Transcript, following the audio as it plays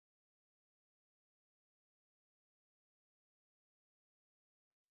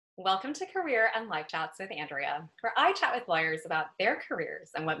Welcome to Career and Life Chats with Andrea, where I chat with lawyers about their careers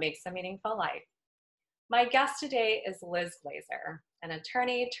and what makes a meaningful life. My guest today is Liz Glazer, an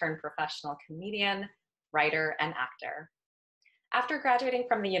attorney turned professional comedian, writer, and actor. After graduating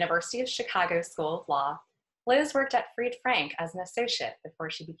from the University of Chicago School of Law, Liz worked at Fried Frank as an associate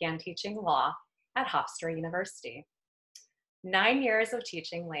before she began teaching law at Hofstra University. 9 years of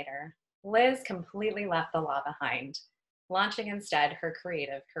teaching later, Liz completely left the law behind, launching instead her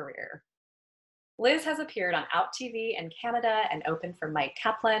creative career. Liz has appeared on OutTV in Canada and opened for Mike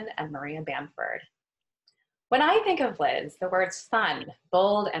Kaplan and Maria Bamford. When I think of Liz, the words fun,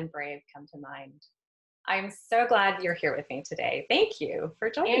 bold, and brave come to mind. I'm so glad you're here with me today. Thank you for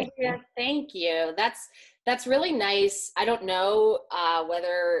joining Andrea, me. thank you. That's really nice. I don't know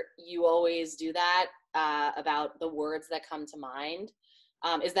whether you always do that about the words that come to mind.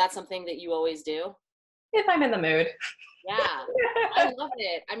 Is that something that you always do? If I'm in the mood. Yeah, I love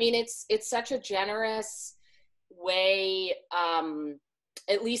it. I mean, it's such a generous way,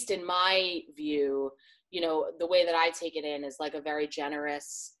 at least in my view, the way that I take it in is like a very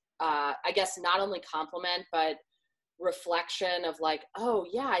generous, I guess not only compliment, but reflection of like, oh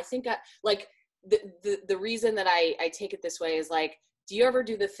yeah, I think like the reason that I take it this way is like, do you ever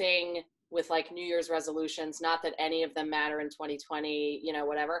do the thing with like New Year's resolutions? Not that any of them matter in 2020,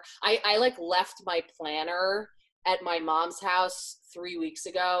 whatever. I like left my planner at my mom's house 3 weeks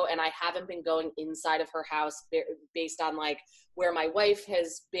ago, and I haven't been going inside of her house based on like where my wife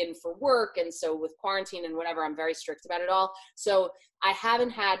has been for work. And so with quarantine and whatever, I'm very strict about it all. So I haven't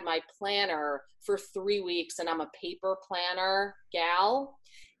had my planner for 3 weeks, and I'm a paper planner gal,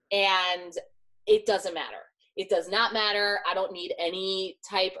 and it doesn't matter. It does not matter. I don't need any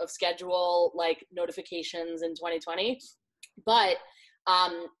type of schedule like notifications in 2020. But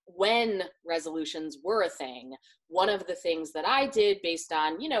when resolutions were a thing, one of the things that I did based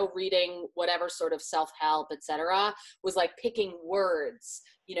on, reading whatever sort of self-help, etc., was like picking words,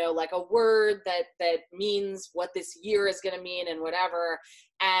 like a word that means what this year is going to mean and whatever.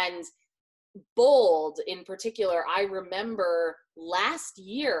 And bold in particular, I remember last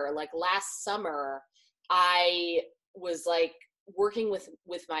year, like last summer, I was like working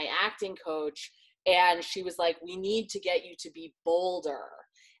with my acting coach, and she was like, we need to get you to be bolder.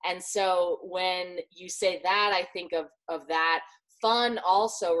 And so when you say that, I think of that. Fun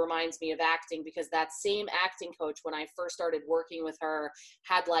also reminds me of acting, because that same acting coach, when I first started working with her,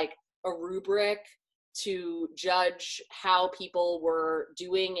 had like a rubric to judge how people were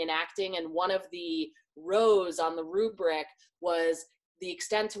doing in acting. And one of the rows on the rubric was the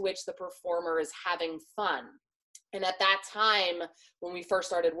extent to which the performer is having fun. And at that time, when we first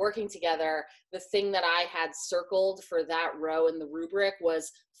started working together, the thing that I had circled for that row in the rubric was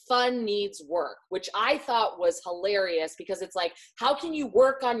fun needs work, which I thought was hilarious, because it's like, how can you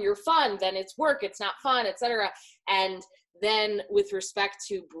work on your fun? Then it's work, it's not fun, etc. And then with respect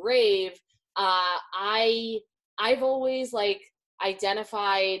to brave, I've always like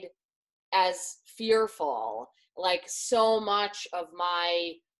identified as fearful. Like so much of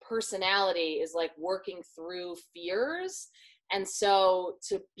my personality is like working through fears. And so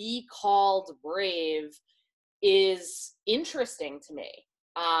to be called brave is interesting to me.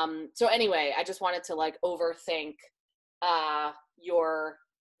 So anyway, I just wanted to like overthink your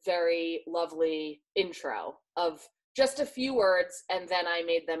very lovely intro of just a few words, and then I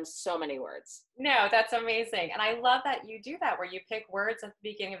made them so many words. No, that's amazing. And I love that you do that, where you pick words at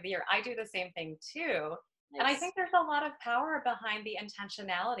the beginning of the year. I do the same thing too. Nice. And I think there's a lot of power behind the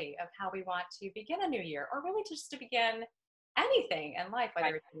intentionality of how we want to begin a new year, or really just to begin anything in life,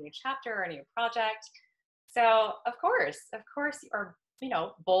 whether it's a new chapter or a new project. So of course you are,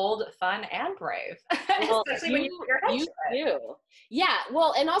 bold, fun, and brave. Well, Especially when you do. Yeah.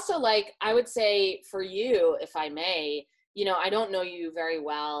 Well, and also like, I would say for you, if I may, I don't know you very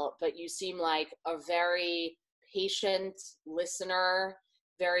well, but you seem like a very patient listener,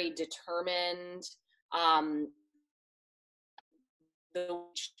 very determined, the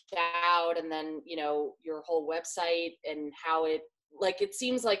out, and then, your whole website and how it, like, it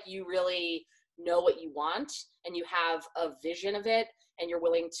seems like you really know what you want, and you have a vision of it, and you're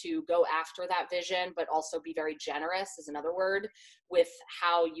willing to go after that vision, but also be very generous is another word, with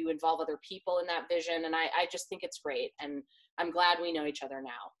how you involve other people in that vision. And I just think it's great. And I'm glad we know each other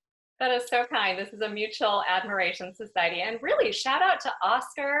now. That is so kind. This is a mutual admiration society. And really, shout out to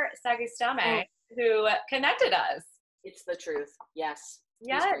Oscar Sagustame, who connected us. It's the truth. Yes.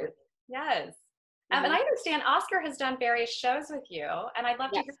 Yes. Yes. And I understand Oscar has done various shows with you, and I'd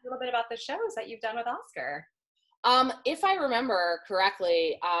love to hear a little bit about the shows that you've done with Oscar. If I remember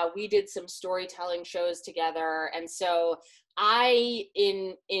correctly, we did some storytelling shows together, and so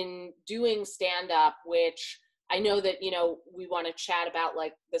in doing stand up, which I know that we want to chat about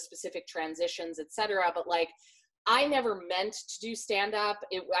like the specific transitions, etc. But like, I never meant to do stand up.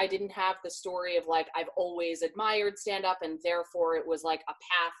 I didn't have the story of like I've always admired stand up, and therefore it was like a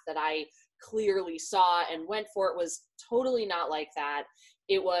path that I clearly saw and went for. It was totally not like that.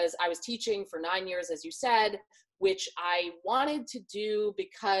 I was teaching for 9 years, as you said, which I wanted to do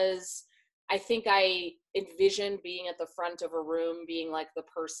because I think I envisioned being at the front of a room, being like the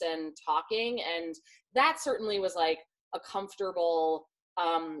person talking. And that certainly was like a comfortable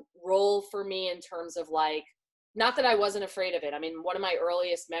role for me in terms of like, not that I wasn't afraid of it. I mean, one of my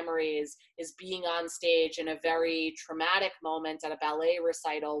earliest memories is being on stage in a very traumatic moment at a ballet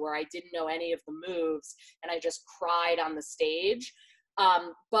recital where I didn't know any of the moves and I just cried on the stage.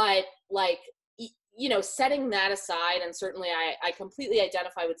 But like, setting that aside, and certainly I completely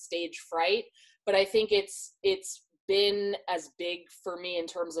identify with stage fright, but I think it's been as big for me in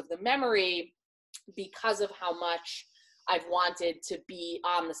terms of the memory because of how much I've wanted to be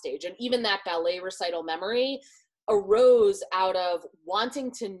on the stage. And even that ballet recital memory arose out of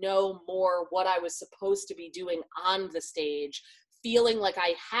wanting to know more what I was supposed to be doing on the stage, feeling like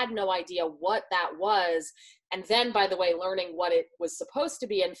I had no idea what that was. And then, by the way, learning what it was supposed to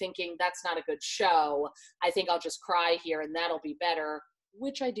be and thinking that's not a good show. I think I'll just cry here and that'll be better,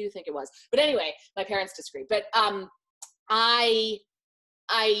 which I do think it was. But anyway, my parents disagree. But I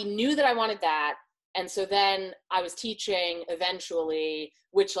knew that I wanted that. And so then I was teaching eventually,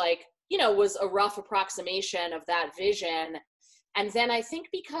 which was a rough approximation of that vision. And then I think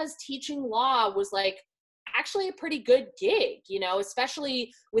because teaching law was like actually a pretty good gig,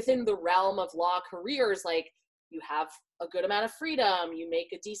 especially within the realm of law careers, like you have a good amount of freedom, you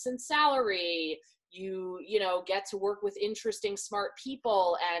make a decent salary, you get to work with interesting, smart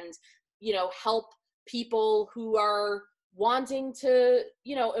people and, help people who are wanting to,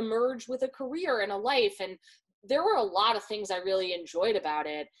 emerge with a career and a life. And there were a lot of things I really enjoyed about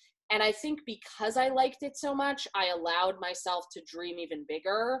it. And I think because I liked it so much, I allowed myself to dream even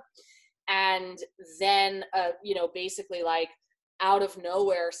bigger. And then, basically like out of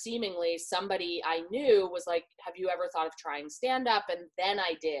nowhere, seemingly somebody I knew was like, have you ever thought of trying stand-up? And then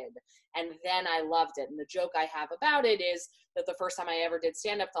I did. And then I loved it. And the joke I have about it is that the first time I ever did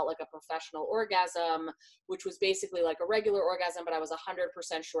stand-up felt like a professional orgasm, which was basically like a regular orgasm, but I was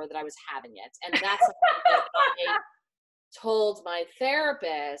 100% sure that I was having it. And that's something that I told my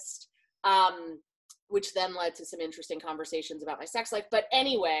therapist, which then led to some interesting conversations about my sex life. But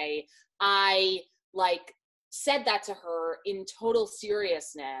anyway, I said that to her in total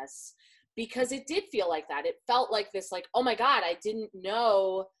seriousness because it did feel like that. It felt like this, like, oh my God, I didn't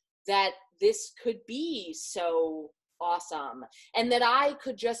know that this could be so awesome and that I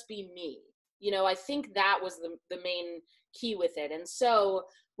could just be me. I think that was the main key with it. And so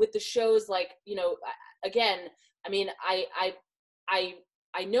with the shows, again, I mean, I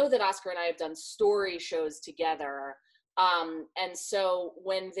know that Oscar and I have done story shows together. And so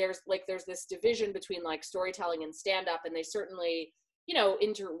when there's this division between like storytelling and stand-up, and they certainly,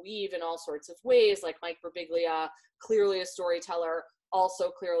 interweave in all sorts of ways, like Mike Birbiglia, clearly a storyteller, also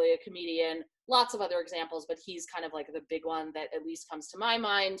clearly a comedian, lots of other examples, but he's kind of like the big one that at least comes to my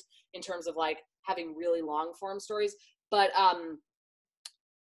mind in terms of like having really long form stories. But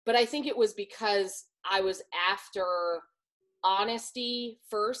I think it was because I was after honesty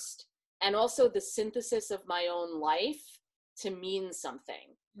first, and also the synthesis of my own life to mean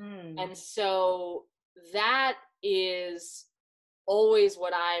something. And so that is always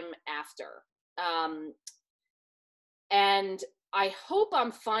what I'm after. And I hope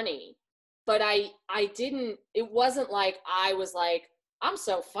I'm funny, but it wasn't like I was like, I'm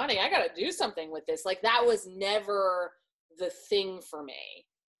so funny, I gotta do something with this. Like that was never the thing for me.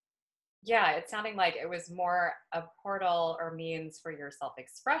 Yeah, it's sounding like it was more a portal or means for your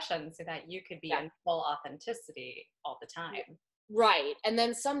self-expression so that you could be in full authenticity all the time. Right. And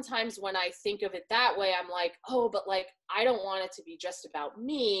then sometimes when I think of it that way, I'm like, oh, but like, I don't want it to be just about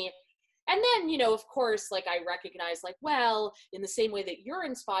me. And then, of course, like I recognize like, well, in the same way that you're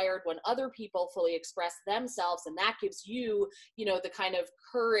inspired when other people fully express themselves, and that gives you, the kind of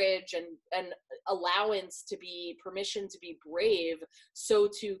courage and allowance to be, permission to be brave. So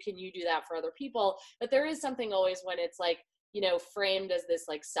too, can you do that for other people? But there is something always when it's like, framed as this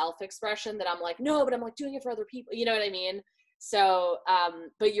like self-expression that I'm like, no, but I'm like doing it for other people. You know what I mean? So,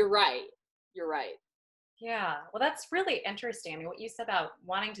 but you're right. You're right. Yeah, well, that's really interesting. I mean, what you said about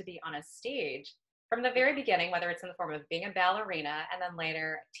wanting to be on a stage from the very beginning, whether it's in the form of being a ballerina and then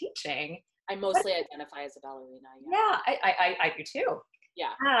later teaching, I mostly identify as a ballerina. Yeah, I do too.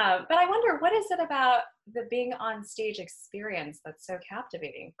 Yeah. But I wonder, what is it about the being on stage experience that's so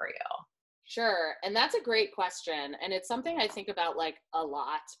captivating for you? Sure. And that's a great question. And it's something I think about like a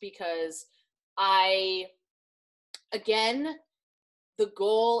lot because I, again, the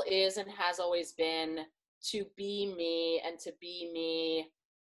goal is and has always been to be me and to be me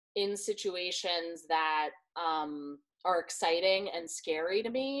in situations that are exciting and scary to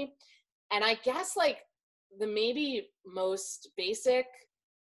me. And I guess like the maybe most basic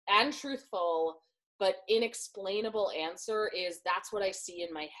and truthful but inexplainable answer is that's what I see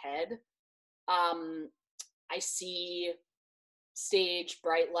in my head. I see stage,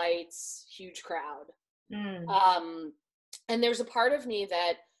 bright lights, huge crowd. Mm. And there's a part of me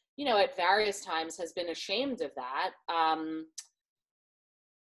that, you know, at various times has been ashamed of that.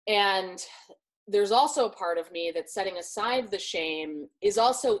 And there's also a part of me that, setting aside the shame, is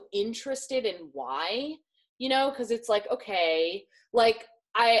also interested in why, you know, because it's like, okay, like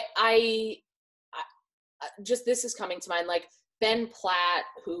I just, this is coming to mind, like Ben Platt,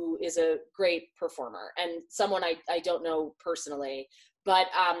 who is a great performer and someone I don't know personally, but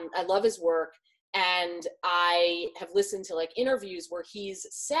I love his work. And I have listened to like interviews where he's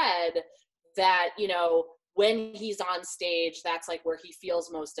said that, you know, when he's on stage, that's like where he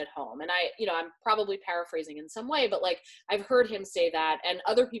feels most at home. And I, you know, I'm probably paraphrasing in some way, but like I've heard him say that and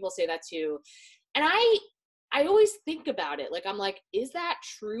other people say that too. And I always think about it. Like, I'm like, is that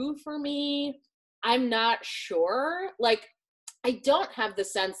true for me? I'm not sure. Like, I don't have the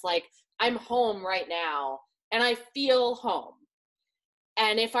sense like I'm home right now and I feel home.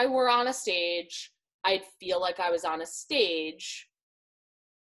 And if I were on a stage, I'd feel like I was on a stage.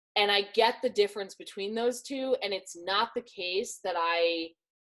 And I get the difference between those two. And it's not the case that I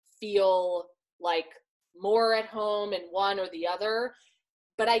feel like more at home in one or the other.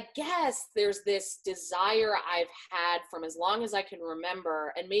 But I guess there's this desire I've had from as long as I can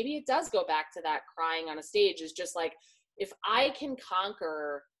remember. And maybe it does go back to that crying on a stage, is just like, if I can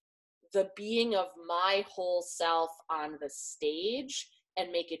conquer the being of my whole self on the stage and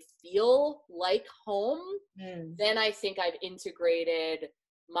make it feel like home, then I think I've integrated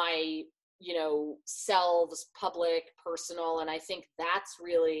my, you know, selves, public, personal. And I think that's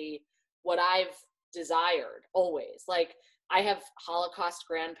really what I've desired always. Like, I have Holocaust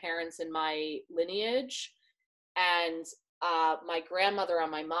grandparents in my lineage, and my grandmother on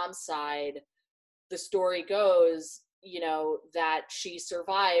my mom's side, the story goes, you know, that she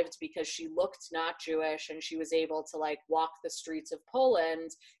survived because she looked not Jewish and she was able to like walk the streets of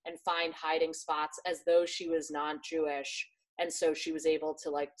Poland and find hiding spots as though she was non-Jewish. And so she was able to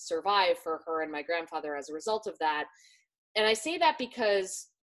like survive for her and my grandfather as a result of that. And I say that because,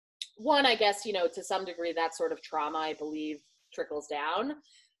 one, I guess, you know, to some degree that sort of trauma, I believe, trickles down.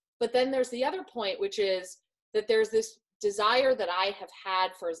 But then there's the other point, which is that there's this desire that I have had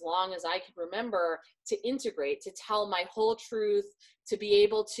for as long as I can remember to integrate, to tell my whole truth, to be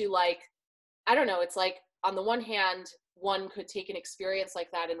able to, like, I don't know, it's like, on the one hand, one could take an experience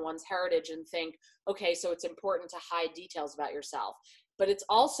like that in one's heritage and think, okay, so it's important to hide details about yourself. But it's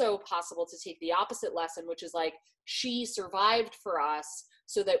also possible to take the opposite lesson, which is like, she survived for us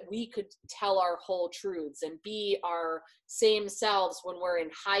so that we could tell our whole truths and be our same selves when we're in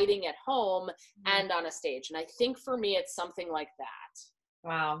hiding at home and on a stage. And I think for me, it's something like that.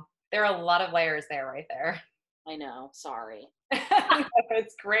 Wow. There are a lot of layers there, right there. I know. Sorry.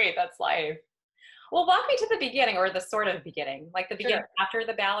 It's great. That's life. Well, walk me to the beginning, or the sort of beginning, like the beginning after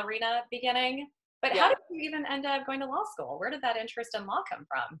the ballerina beginning. But how did you even end up going to law school? Where did that interest in law come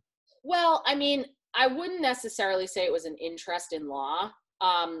from? Well, I mean, I wouldn't necessarily say it was an interest in law.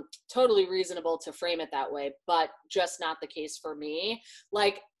 Totally reasonable to frame it that way, but just not the case for me.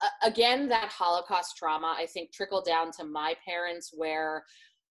 Like, again, that Holocaust trauma, I think, trickled down to my parents, where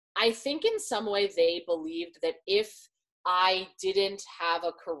I think in some way they believed that if I didn't have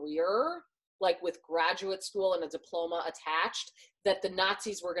a career, like with graduate school and a diploma attached, that the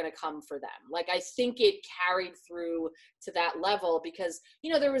Nazis were going to come for them. Like, I think it carried through to that level because,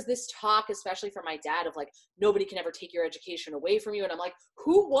 you know, there was this talk, especially from my dad, of like, nobody can ever take your education away from you. And I'm like,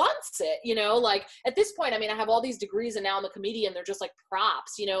 who wants it? You know, like, at this point, I mean, I have all these degrees and now I'm a comedian. They're just like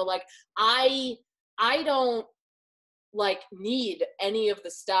props, you know, like I don't like need any of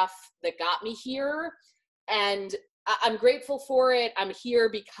the stuff that got me here. And I'm grateful for it. I'm here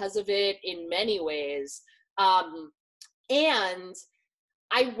because of it in many ways. And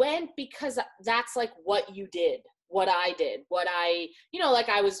I went because that's like what you did, what I did, what I, you know, like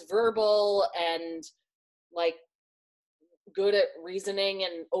I was verbal and like good at reasoning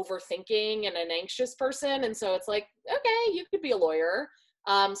and overthinking and an anxious person. And so it's like, okay, you could be a lawyer.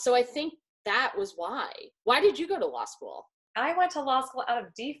 So I think that was why. Why did you go to law school? I went to law school out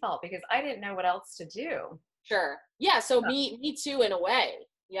of default because I didn't know what else to do. Sure. Yeah. So me too, in a way.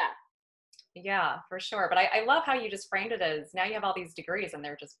 Yeah. Yeah, for sure. But I love how you just framed it as now you have all these degrees and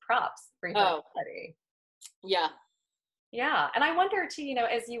they're just props for your study. Yeah. Yeah. And I wonder too, you know,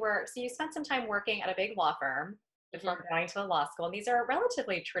 so you spent some time working at a big law firm before going to the law school. And these are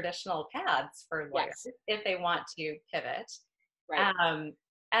relatively traditional paths for lawyers if they want to pivot. Right.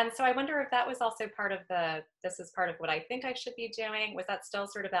 And so I wonder if that was also part of this is part of what I think I should be doing. Was that still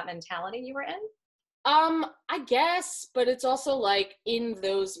sort of that mentality you were in? I guess, but it's also like in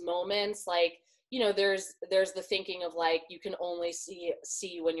those moments, like, you know, there's the thinking of like, you can only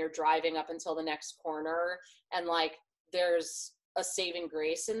see when you're driving up until the next corner. And like, there's a saving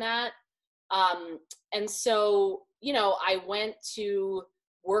grace in that. And so, you know, I went to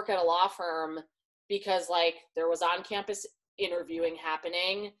work at a law firm because like there was on-campus interviewing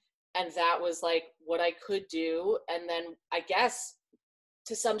happening, and that was like what I could do. And then I guess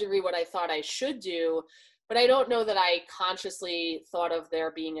to some degree what I thought I should do, but I don't know that I consciously thought of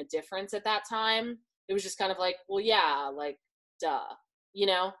there being a difference at that time. It was just kind of like, well, yeah, like, duh, you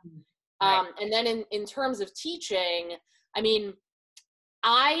know? Right. And then in terms of teaching, I mean,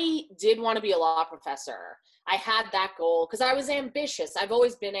 I did want to be a law professor. I had that goal because I was ambitious. I've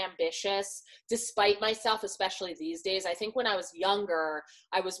always been ambitious despite myself, especially these days. I think when I was younger,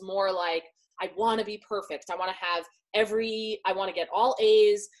 I was more like, I want to be perfect. I want to get all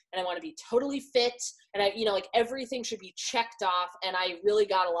A's, and I want to be totally fit. And I, you know, like everything should be checked off. And I really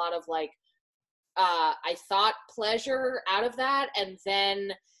got a lot of like, I thought pleasure out of that. And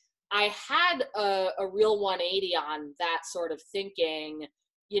then I had a real 180 on that sort of thinking,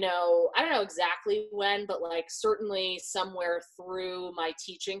 you know, I don't know exactly when, but like certainly somewhere through my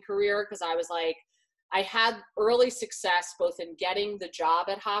teaching career. Cause I was like, I had early success both in getting the job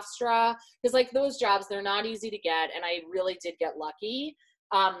at Hofstra, because like those jobs, they're not easy to get. And I really did get lucky.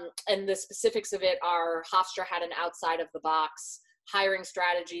 And the specifics of it are Hofstra had an outside of the box hiring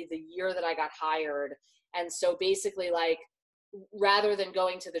strategy the year that I got hired. And so basically like, rather than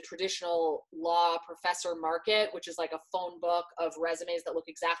going to the traditional law professor market, which is like a phone book of resumes that look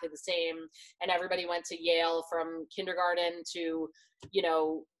exactly the same, and everybody went to Yale from kindergarten to, you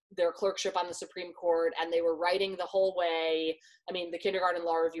know, their clerkship on the Supreme Court, and they were writing the whole way. I mean, the kindergarten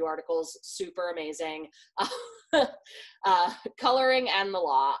law review articles, super amazing. Coloring and the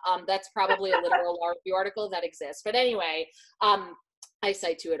law. That's probably a literal law review article that exists. But anyway, I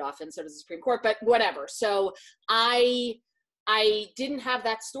cite to it often, so does the Supreme Court, but whatever. So I didn't have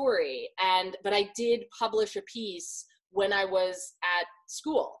that story, but I did publish a piece when I was at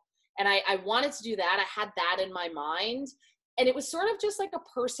school, and I wanted to do that. I had that in my mind, and it was sort of just like a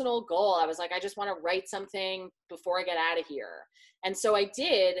personal goal. I was like, I just want to write something before I get out of here. And so I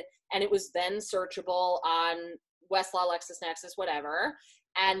did, and it was then searchable on Westlaw, LexisNexis, whatever.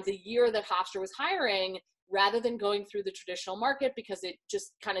 And the year that Hofstra was hiring, rather than going through the traditional market because it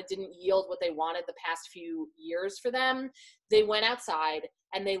just kind of didn't yield what they wanted the past few years for them, they went outside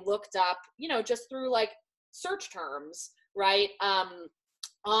and they looked up, you know, just through like search terms, right?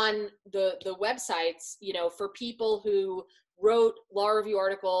 On the websites, you know, for people who wrote law review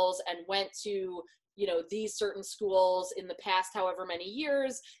articles and went to, you know, these certain schools in the past however many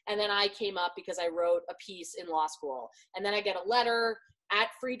years. And then I came up because I wrote a piece in law school. And then I get a letter at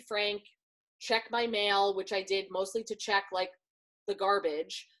Fried Frank, check my mail, which I did mostly to check like the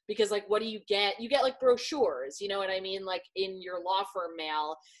garbage, because like, what do you get? You get like brochures, you know what I mean? Like in your law firm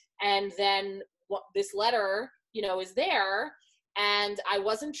mail. And then this letter, you know, is there. And I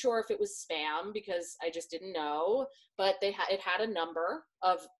wasn't sure if it was spam because I just didn't know, but it had a number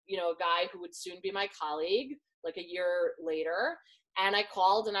of, you know, a guy who would soon be my colleague, like a year later. And I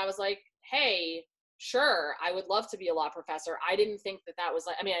called and I was like, hey, sure, I would love to be a law professor. I didn't think that was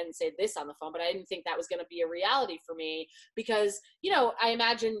like, I mean, I didn't say this on the phone, but I didn't think that was going to be a reality for me because, you know, I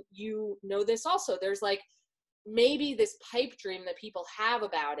imagine you know this also. There's like maybe this pipe dream that people have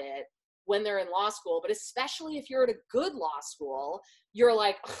about it when they're in law school, but especially if you're at a good law school, you're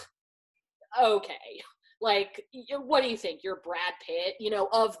like, okay, like, what do you think? You're Brad Pitt, you know,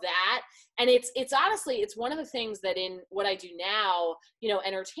 of that. And it's honestly, it's one of the things that in what I do now, you know,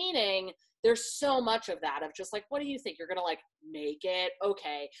 entertaining, there's so much of that of just like, what do you think? You're going to like make it?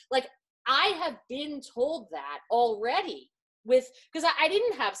 Okay. Like I have been told that already because I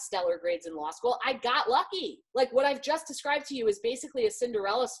didn't have stellar grades in law school. I got lucky. Like what I've just described to you is basically a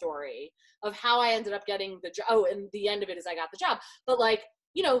Cinderella story of how I ended up getting the job. Oh, and the end of it is I got the job. But like,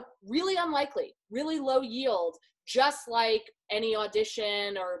 you know, really unlikely, really low yield, just like any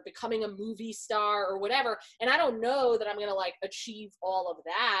audition or becoming a movie star or whatever. And I don't know that I'm going to like achieve all of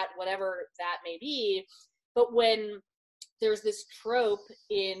that, whatever that may be. But when there's this trope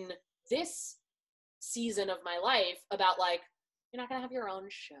in this season of my life about like, you're not going to have your own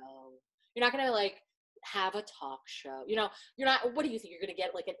show. You're not going to like have a talk show. You know, you're not, what do you think? You're going to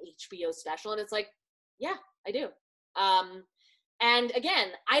get like an HBO special? And it's like, yeah, I do. And again,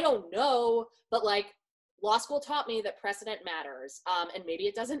 I don't know, but like law school taught me that precedent matters. And maybe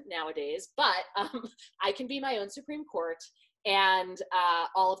it doesn't nowadays, but I can be my own Supreme Court, and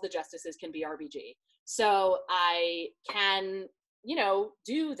all of the justices can be RBG. So I can, you know,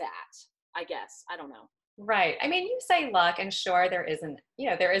 do that, I guess. I don't know. Right. I mean, you say luck, and sure, there isn't, you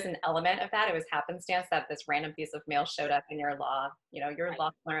know, there is an element of that. It was happenstance that this random piece of mail showed up in your law, you know, your law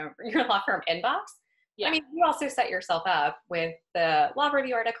firm inbox. Yeah. I mean, you also set yourself up with the law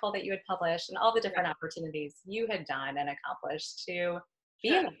review article that you had published and all the different opportunities you had done and accomplished to be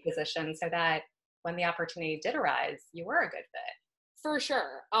in that position, so that when the opportunity did arise, you were a good fit. For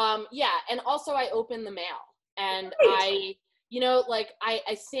sure. Yeah. And also I opened the mail, and Right.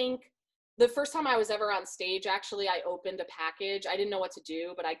 I think the first time I was ever on stage, actually, I opened a package. I didn't know what to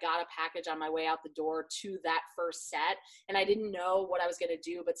do, but I got a package on my way out the door to that first set. And I didn't know what I was going to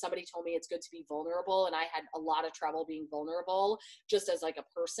do, but somebody told me it's good to be vulnerable. And I had a lot of trouble being vulnerable just as like a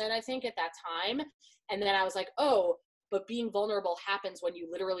person, I think, at that time. And then I was like, oh, but being vulnerable happens when you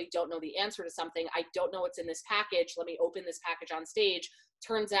literally don't know the answer to something. I don't know what's in this package. Let me open this package on stage.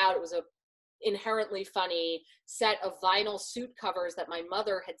 Turns out it was a inherently funny set of vinyl suit covers that my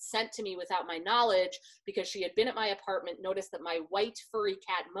mother had sent to me without my knowledge, because she had been at my apartment, noticed that my white furry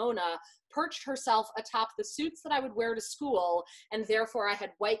cat Mona perched herself atop the suits that I would wear to school, and therefore I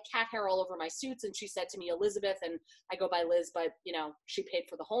had white cat hair all over my suits. And she said to me, Elizabeth, and I go by Liz, but you know, she paid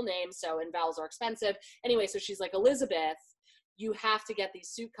for the whole name, so, and vowels are expensive. Anyway, so she's like, Elizabeth, you have to get these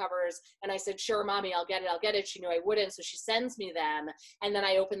suit covers. And I said, sure, mommy, I'll get it. She knew I wouldn't. So she sends me them. And then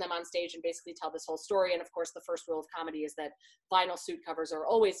I open them on stage and basically tell this whole story. And of course, the first rule of comedy is that vinyl suit covers are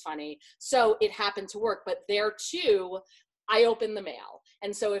always funny. So it happened to work. But there too, I opened the mail.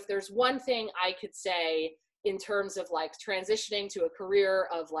 And so if there's one thing I could say in terms of like transitioning to a career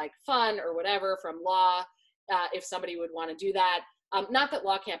of like fun or whatever from law, if somebody would want to do that, not that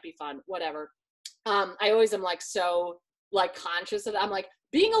law can't be fun, whatever. I always am like, so like conscious of that. I'm like,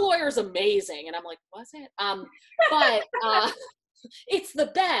 being a lawyer is amazing. And I'm like, was it? But it's the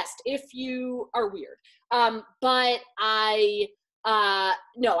best if you are weird. But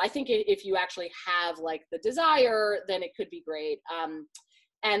no, I think if you actually have like the desire, then it could be great.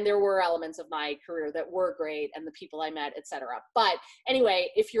 And there were elements of my career that were great, and the people I met, etc. But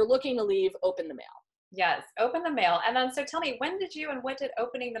anyway, if you're looking to leave, open the mail. Yes, open the mail. And then, so tell me, when did you and what did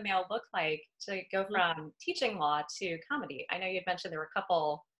opening the mail look like to go from teaching law to comedy? I know you mentioned there were a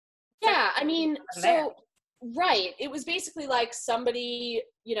couple. Yeah, I mean, there. Right. It was basically like somebody,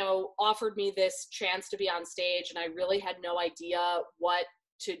 you know, offered me this chance to be on stage, and I really had no idea what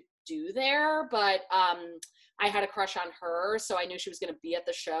to do there, but I had a crush on her, so I knew she was going to be at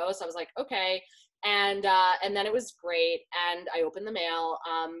the show. So I was like, okay. And then it was great, and I opened the mail.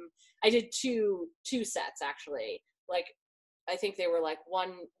 I did two sets actually. Like, I think they were like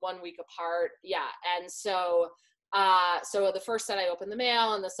one week apart. Yeah. And so the first set I opened the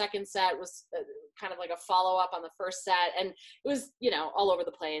mail, and the second set was kind of like a follow up on the first set. And it was, you know, all over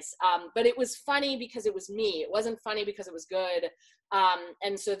the place. But it was funny because it was me. It wasn't funny because it was good.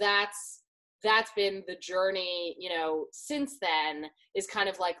 And so that's been the journey, you know, since then, is kind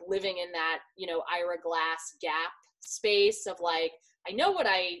of like living in that, you know, Ira Glass gap space of like, I know what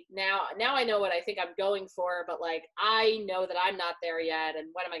now I know what I think I'm going for, but like, I know that I'm not there yet. And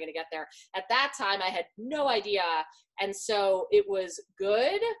when am I going to get there? At that time, I had no idea. And so it was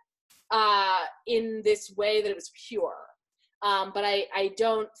good in this way that it was pure. But I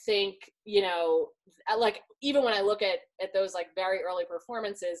don't think, you know, like, even when I look at those like very early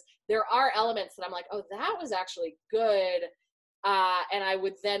performances, there are elements that I'm like, oh, that was actually good. And I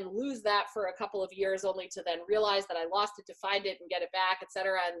would then lose that for a couple of years, only to then realize that I lost it, to find it and get it back, et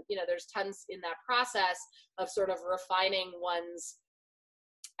cetera. And, you know, there's tons in that process of sort of refining one's,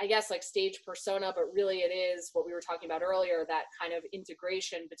 I guess, like stage persona, but really it is what we were talking about earlier, that kind of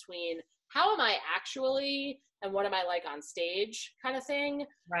integration between how am I actually and what am I like on stage kind of thing.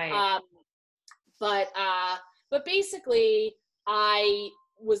 Right. But basically I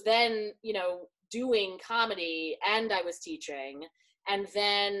was then, you know, doing comedy and I was teaching. And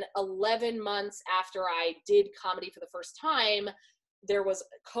then 11 months after I did comedy for the first time, there was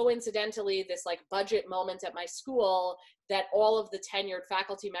coincidentally this like budget moment at my school that all of the tenured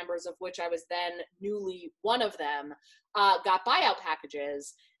faculty members, of which I was then newly one of them, got buyout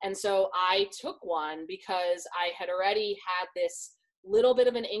packages. And so I took one because I had already had this little bit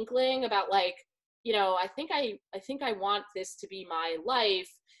of an inkling about like, you know, I think I want this to be my life.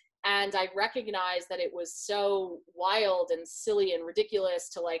 And I recognized that it was so wild and silly and ridiculous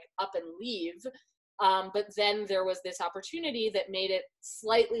to like up and leave. But then there was this opportunity that made it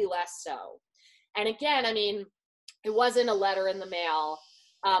slightly less so. And again, I mean, it wasn't a letter in the mail,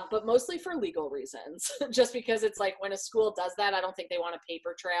 but mostly for legal reasons, just because it's like when a school does that, I don't think they want a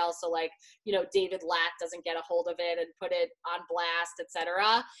paper trail. So like, you know, David Latt doesn't get a hold of it and put it on blast,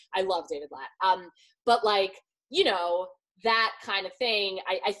 etc. I love David Latt. But like, you know, that kind of thing,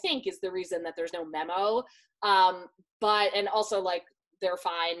 I think is the reason that there's no memo. And also like they're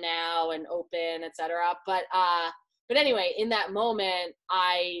fine now and open, etc. But anyway, in that moment,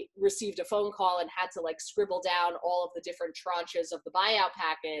 I received a phone call and had to like scribble down all of the different tranches of the buyout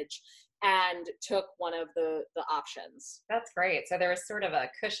package and took one of the options. That's great. So there was sort of a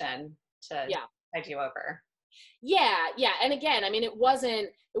cushion to tide you over. Yeah. And again, I mean, it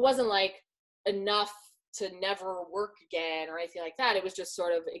wasn't like enough to never work again or anything like that. It was just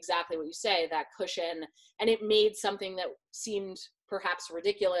sort of exactly what you say, that cushion. And it made something that seemed perhaps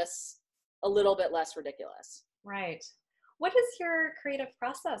ridiculous a little bit less ridiculous. Right. What is your creative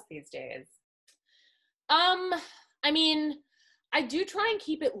process these days? I mean, I do try and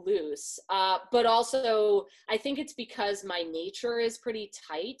keep it loose, but also I think it's because my nature is pretty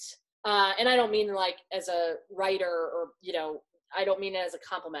tight. And I don't mean like as a writer or, you know, I don't mean it as a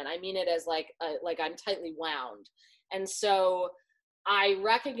compliment. I mean it as like I'm tightly wound. And so I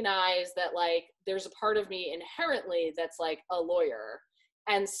recognize that like there's a part of me inherently that's like a lawyer.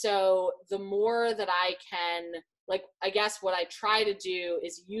 And so the more that I can, like, I guess what I try to do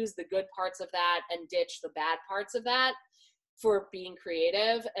is use the good parts of that and ditch the bad parts of that for being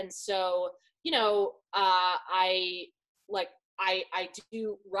creative. And so, you know, I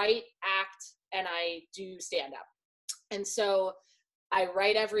do write, act, and I do stand up. And so I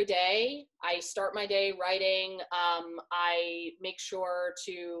write every day. I start my day writing. I make sure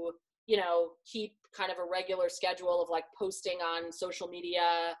to, you know, keep kind of a regular schedule of like posting on social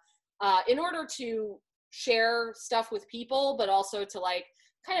media in order to share stuff with people, but also to like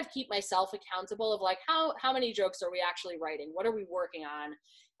kind of keep myself accountable of like how many jokes are we actually writing? What are we working on?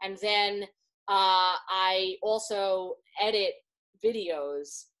 And then I also edit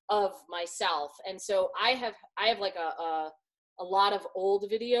videos of myself. And so I have like a lot of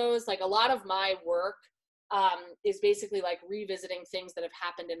old videos. Like a lot of my work is basically like revisiting things that have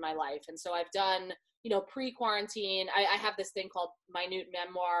happened in my life. And so I've done, you know, pre-quarantine, I have this thing called minute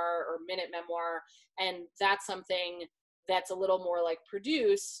memoir or minute memoir. And that's something that's a little more like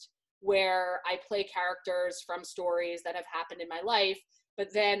produced, where I play characters from stories that have happened in my life.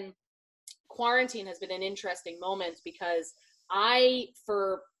 But then quarantine has been an interesting moment because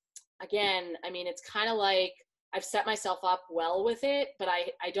again, I mean, it's kind of like I've set myself up well with it, but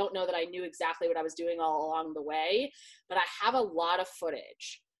I don't know that I knew exactly what I was doing all along the way. But I have a lot of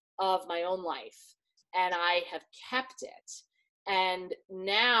footage of my own life, and I have kept it. And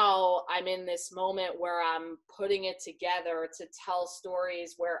now I'm in this moment where I'm putting it together to tell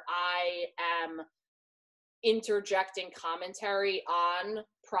stories where I am interjecting commentary on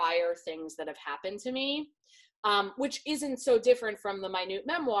prior things that have happened to me, which isn't so different from the minute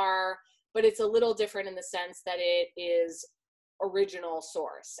memoir, but it's a little different in the sense that it is original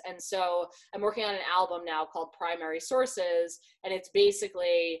source. And so I'm working on an album now called Primary Sources, and it's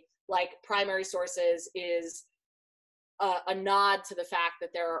basically like Primary Sources is a nod to the fact that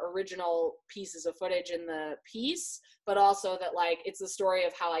there are original pieces of footage in the piece, but also that like it's the story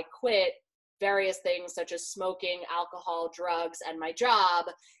of how I quit various things such as smoking, alcohol, drugs, and my job.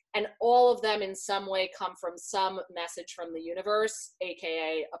 And all of them in some way come from some message from the universe,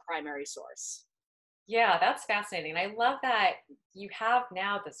 AKA a primary source. Yeah, that's fascinating. I love that you have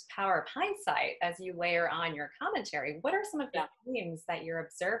now this power of hindsight as you layer on your commentary. What are some of the themes that you're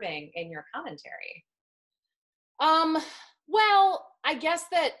observing in your commentary? Well, I guess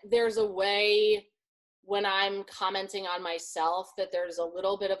that there's a way when I'm commenting on myself that there's a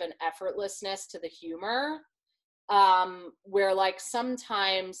little bit of an effortlessness to the humor, where like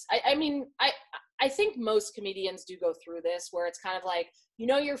sometimes, I think most comedians do go through this where it's kind of like, you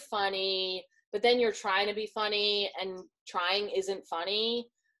know, you're funny, but then you're trying to be funny and trying isn't funny.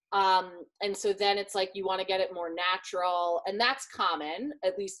 And so then it's like, you want to get it more natural, and that's common.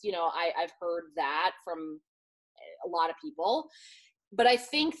 At least, you know, I've heard that from a lot of people. But I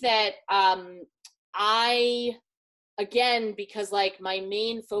think that I again, because like my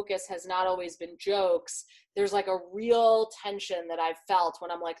main focus has not always been jokes, there's like a real tension that I've felt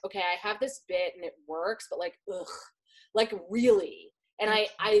when I'm like, okay, I have this bit and it works, but like, ugh, like really. And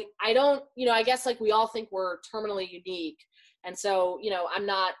I don't, you know, I guess like we all think we're terminally unique. And so, you know, I'm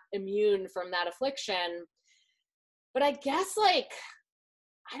not immune from that affliction, but I guess like,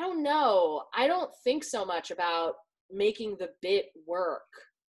 I don't know. I don't think so much about making the bit work,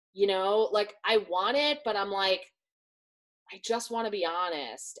 you know, like I want it, but I'm like, I just want to be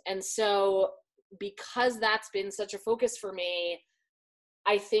honest. And so because that's been such a focus for me,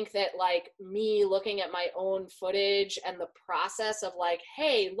 I think that like me looking at my own footage and the process of like,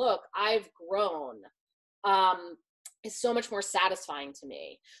 hey, look, I've grown, is so much more satisfying to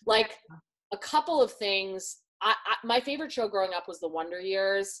me. Like a couple of things, my favorite show growing up was The Wonder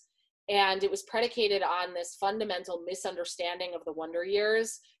Years. And it was predicated on this fundamental misunderstanding of the Wonder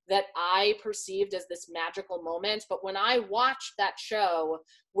Years that I perceived as this magical moment. But when I watched that show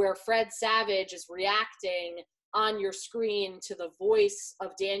where Fred Savage is reacting on your screen to the voice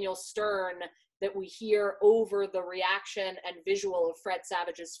of Daniel Stern that we hear over the reaction and visual of Fred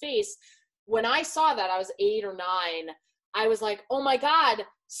Savage's face, when I saw that, I was 8 or 9, I was like, oh my God,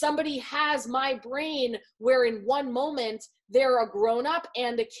 somebody has my brain where in one moment they're a grown-up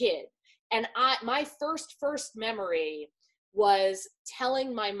and a kid. And my first memory was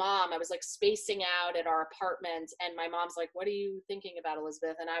telling my mom, I was like spacing out at our apartment, and my mom's like, what are you thinking about,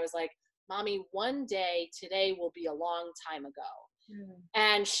 Elizabeth? And I was like, Mommy, one day today will be a long time ago.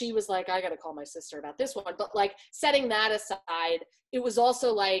 And she was like, I got to call my sister about this one. But like setting that aside, it was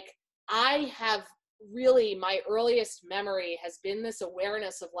also like, I have really, my earliest memory has been this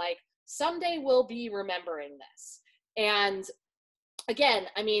awareness of like, someday we'll be remembering this. And again,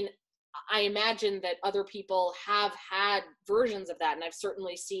 I mean, I imagine that other people have had versions of that. And I've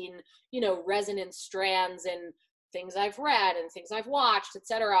certainly seen, you know, resonant strands in things I've read and things I've watched,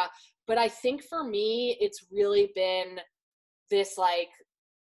 etc. But I think for me, it's really been this like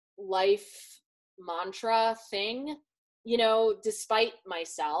life mantra thing, you know, despite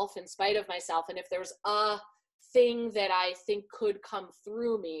myself, in spite of myself. And if there's a thing that I think could come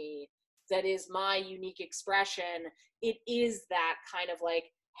through me that is my unique expression, it is that kind of like,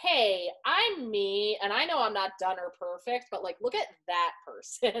 hey, I'm me, and I know I'm not done or perfect, but like, look at that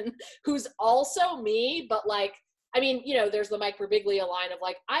person who's also me, but like, I mean, you know, there's the Mike Birbiglia line of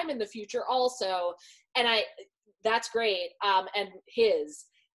like, I'm in the future also, and that's great, and his,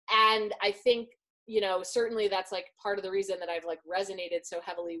 and I think, you know, certainly that's like part of the reason that I've like resonated so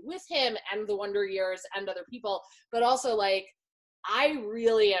heavily with him and the Wonder Years and other people, but also like, I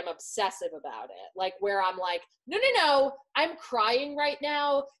really am obsessive about it. Like where I'm like, no, I'm crying right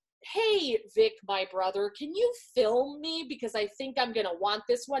now. Hey, Vic, my brother, can you film me? Because I think I'm going to want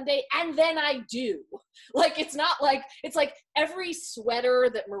this one day. And then I do. Like, it's not like, it's like every sweater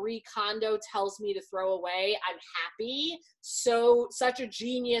that Marie Kondo tells me to throw away, I'm happy. So such a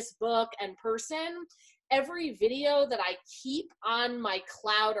genius book and person. Every video that I keep on my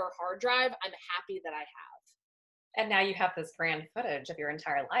cloud or hard drive, I'm happy that I have. And now you have this grand footage of your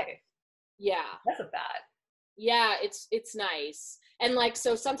entire life. Yeah. Because of that. Yeah, it's nice. And like,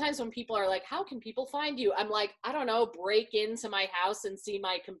 so sometimes when people are like, how can people find you? I'm like, I don't know, break into my house and see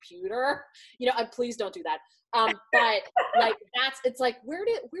my computer. You know, please don't do that. But like, it's like, where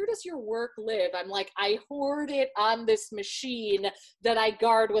does your work live? I'm like, I hoard it on this machine that I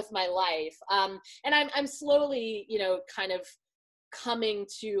guard with my life. And I'm slowly, you know, kind of coming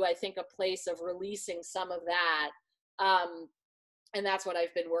to, I think, a place of releasing some of that. And that's what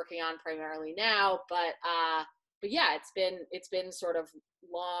I've been working on primarily now. But yeah, it's been sort of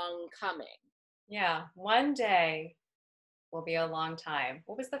long coming. Yeah. One day will be a long time.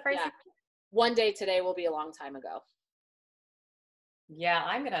 What was the phrase? Yeah. One day today will be a long time ago. Yeah,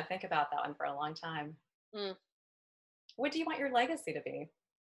 I'm going to think about that one for a long time. What do you want your legacy to be?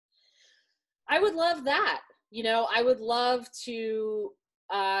 I would love that. You know, I would love to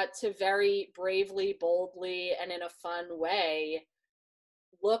very bravely, boldly, and in a fun way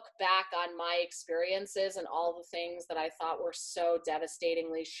look back on my experiences and all the things that I thought were so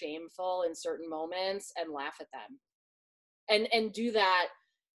devastatingly shameful in certain moments and laugh at them. And do that,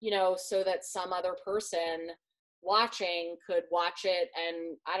 you know, so that some other person watching could watch it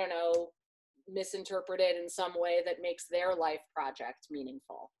and, I don't know, misinterpret it in some way that makes their life project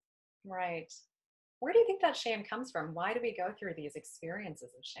meaningful. Right. Where do you think that shame comes from? Why do we go through these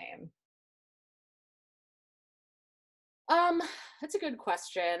experiences of shame? That's a good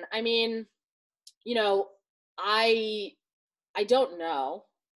question. I mean, you know, I don't know.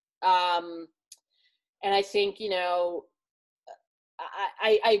 And I think, you know,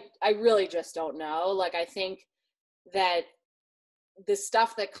 I really just don't know. Like, I think that the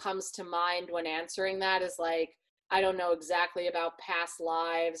stuff that comes to mind when answering that is like, I don't know exactly about past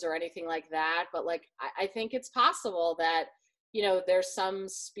lives or anything like that, but like, I think it's possible that, you know, there's some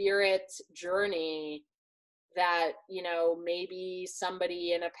spirit journey that, you know, maybe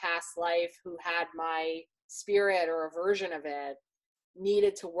somebody in a past life who had my spirit or a version of it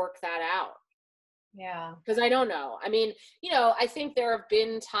needed to work that out. Yeah. Because I don't know. I mean, you know, I think there have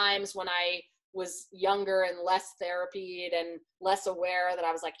been times when I was younger and less therapied and less aware that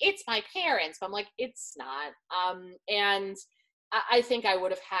I was like, it's my parents. But I'm like, it's not. And I think I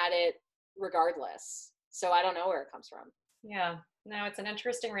would have had it regardless. So I don't know where it comes from. Yeah. No, it's an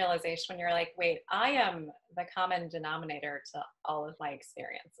interesting realization when you're like, wait, I am the common denominator to all of my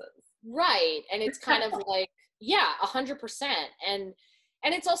experiences. Right. And it's kind of like, yeah, 100%. And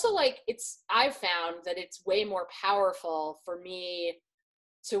it's also like, I've found that it's way more powerful for me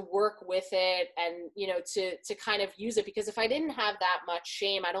to work with it and, you know, to kind of use it, because if I didn't have that much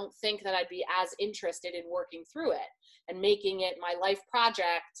shame, I don't think that I'd be as interested in working through it and making it my life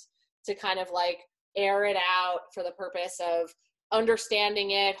project to kind of like air it out for the purpose of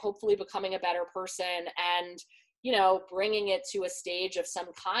understanding it, hopefully becoming a better person, and, you know, bringing it to a stage of some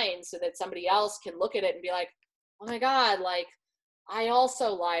kind so that somebody else can look at it and be like, oh my God, like, I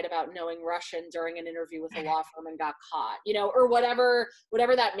also lied about knowing Russian during an interview with a law firm and got caught, you know, or whatever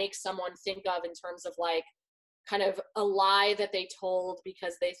that makes someone think of in terms of like kind of a lie that they told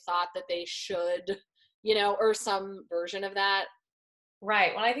because they thought that they should, you know, or some version of that.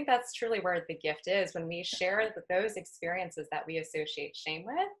 Right. Well, I think that's truly where the gift is when we share those experiences that we associate shame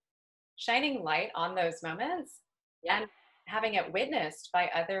with, shining light on those moments Yeah. and having it witnessed by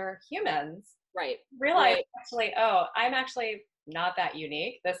other humans. Right. Realize Right. actually, oh, I'm actually not that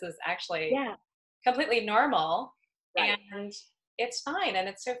unique. This is actually Yeah. completely normal. Right. And it's fine. And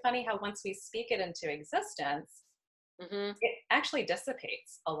it's so funny how once we speak it into existence, Mm-hmm. it actually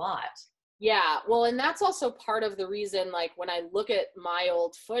dissipates a lot. Yeah, well, and that's also part of the reason, like, when I look at my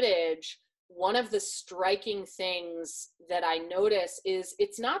old footage, one of the striking things that I notice is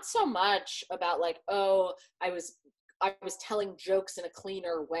it's not so much about like, oh, I was telling jokes in a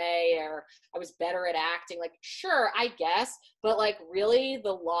cleaner way, or I was better at acting. Like, sure, I guess, but like really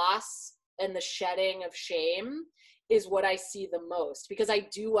the loss and the shedding of shame is what I see the most, because I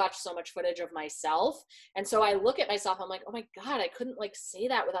do watch so much footage of myself. And so I look at myself, I'm like, oh my God, I couldn't like say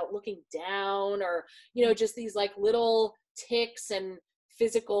that without looking down, or, you know, just these like little ticks and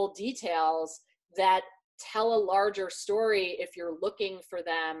physical details that tell a larger story if you're looking for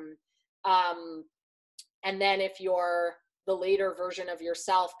them. And then if you're the later version of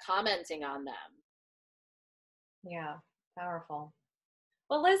yourself commenting on them. Yeah, powerful.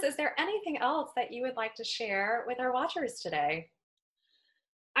 Well, Liz, is there anything else that you would like to share with our watchers today?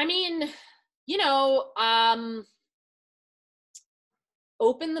 I mean, you know,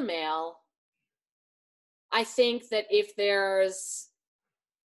 open the mail. I think that if there's,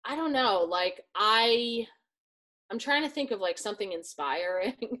 I don't know, like I'm trying to think of like something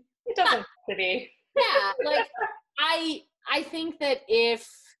inspiring. It doesn't have to be. Yeah, like I think that if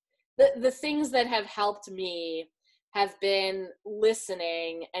the things that have helped me have been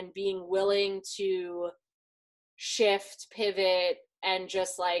listening and being willing to shift, pivot, and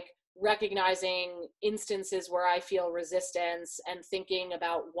just like recognizing instances where I feel resistance and thinking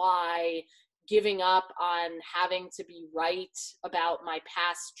about why, giving up on having to be right about my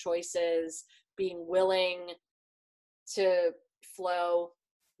past choices, being willing to flow,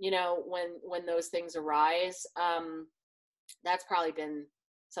 you know, when those things arise. That's probably been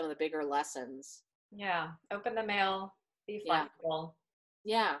some of the bigger lessons. Yeah. Open the mail, be Yeah. flexible,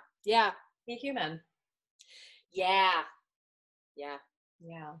 Yeah. Yeah. be human. Yeah. Yeah.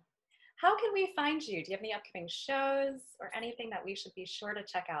 Yeah. How can we find you? Do you have any upcoming shows or anything that we should be sure to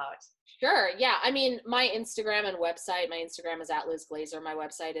check out? Sure. Yeah. I mean, my Instagram and website, my Instagram is at Liz Glazer. My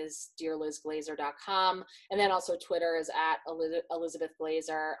website is dearlizglazer.com. And then also Twitter is at Elizabeth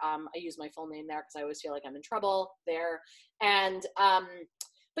Glazer. I use my full name there because I always feel like I'm in trouble there. And,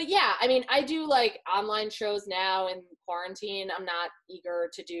 but yeah, I mean, I do like online shows now in quarantine. I'm not eager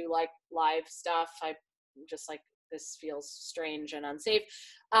to do like live stuff. I just like, this feels strange and unsafe.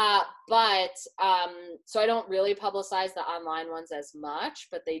 But so I don't really publicize the online ones as much,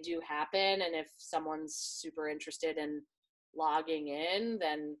 but they do happen. And if someone's super interested in logging in,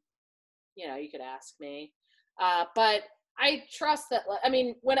 then, you know, you could ask me. But I trust that, I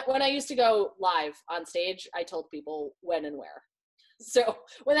mean, when I used to go live on stage, I told people when and where. So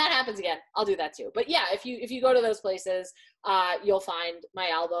when that happens again, I'll do that too. But yeah, if you go to those places, you'll find my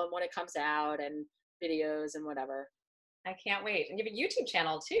album when it comes out and videos and whatever. I can't wait. And you have a YouTube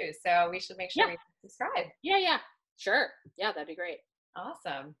channel too, so we should make sure we subscribe. Yeah. Sure. Yeah, that'd be great.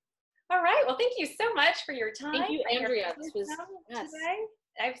 Awesome. All right. Well, thank you so much for your time. Thank you, and your Andrea. This was, wisdom yes. today.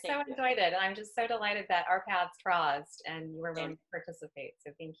 I've so Thank you. enjoyed it. And I'm just so delighted that our paths crossed and you were willing Same. to participate.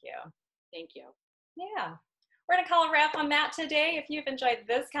 So thank you. Thank you. Yeah. We're going to call a wrap on that today. If you've enjoyed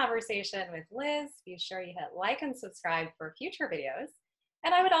this conversation with Liz, be sure you hit like and subscribe for future videos.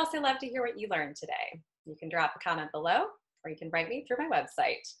 And I would also love to hear what you learned today. You can drop a comment below, or you can write me through my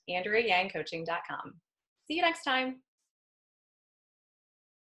website, andreayangcoaching.com. See you next time.